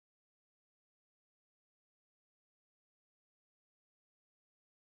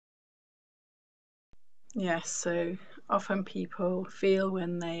Yes, so often people feel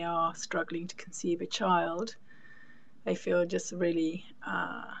when they are struggling to conceive a child, they feel just really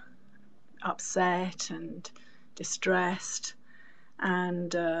upset and distressed,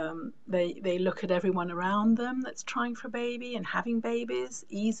 and they look at everyone around them that's trying for a baby and having babies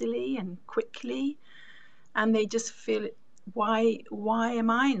easily and quickly, and they just feel, why am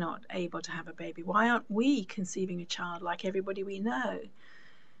I not able to have a baby? Why aren't we conceiving a child like everybody we know?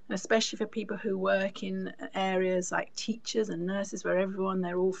 And especially for people who work in areas like teachers and nurses, where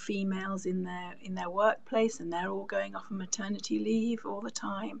they're all females in their workplace, and they're all going off on maternity leave all the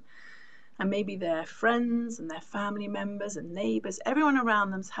time, and maybe their friends and their family members and neighbors, everyone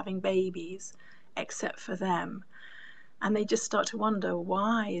around them's having babies except for them. And they just start to wonder,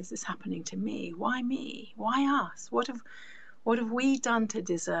 why is this happening to me? Why me? Why us? What have we done to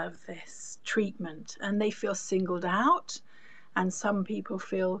deserve this treatment? And they feel singled out, and some people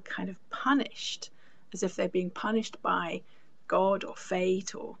feel kind of punished, as if they're being punished by God or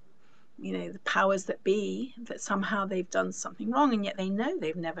fate, or the powers that be, that somehow they've done something wrong, and yet they know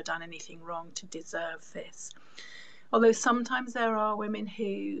they've never done anything wrong to deserve this. Although sometimes there are women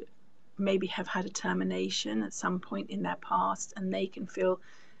who maybe have had a termination at some point in their past, and they can feel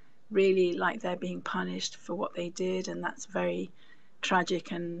really like they're being punished for what they did, and that's very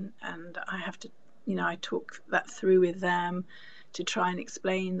tragic, and I have to, I talk that through with them to try and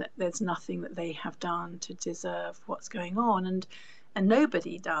explain that there's nothing that they have done to deserve what's going on, and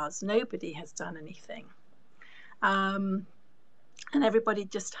nobody has done anything, um, and everybody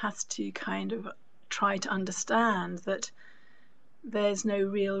just has to kind of try to understand that there's no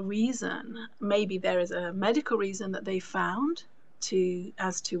real reason. Maybe there is a medical reason that they found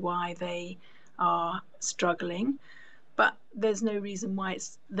as to why they are struggling, but there's no reason why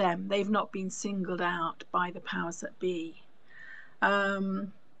it's them. They've not been singled out by the powers that be.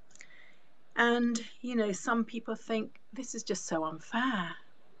 Um, and some people think this is just so unfair.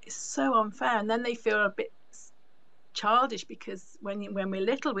 It's so unfair, and then they feel a bit childish, because when we're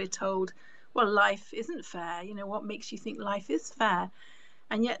little, we're told, well, life isn't fair. What makes you think life is fair?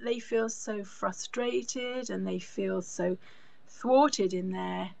 And yet they feel so frustrated, and they feel so thwarted in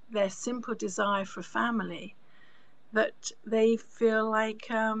their simple desire for family, that they feel like,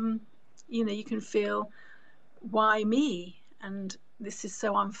 you can feel, why me? And this is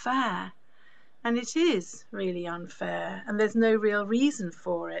so unfair. And it is really unfair, and there's no real reason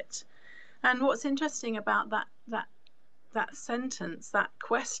for it. And what's interesting about that sentence, that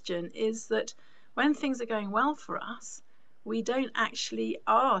question, is that when things are going well for us, we don't actually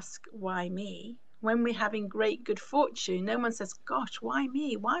ask, why me? When we're having great good fortune, no one says, gosh, why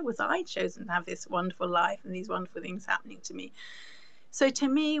me? Why was I chosen to have this wonderful life and these wonderful things happening to me? So to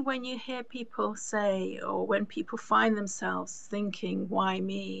me, when you hear people say, or when people find themselves thinking, why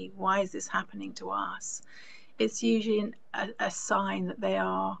me? Why is this happening to us? It's usually a sign that they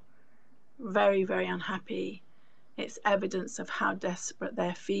are very, very unhappy. It's evidence of how desperate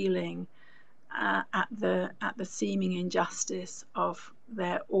they're feeling, at the seeming injustice of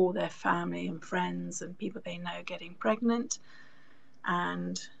all their family and friends and people they know getting pregnant,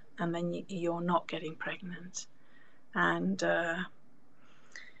 and then you're not getting pregnant, and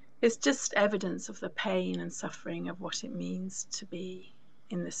it's just evidence of the pain and suffering of what it means to be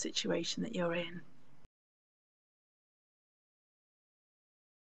in the situation that you're in.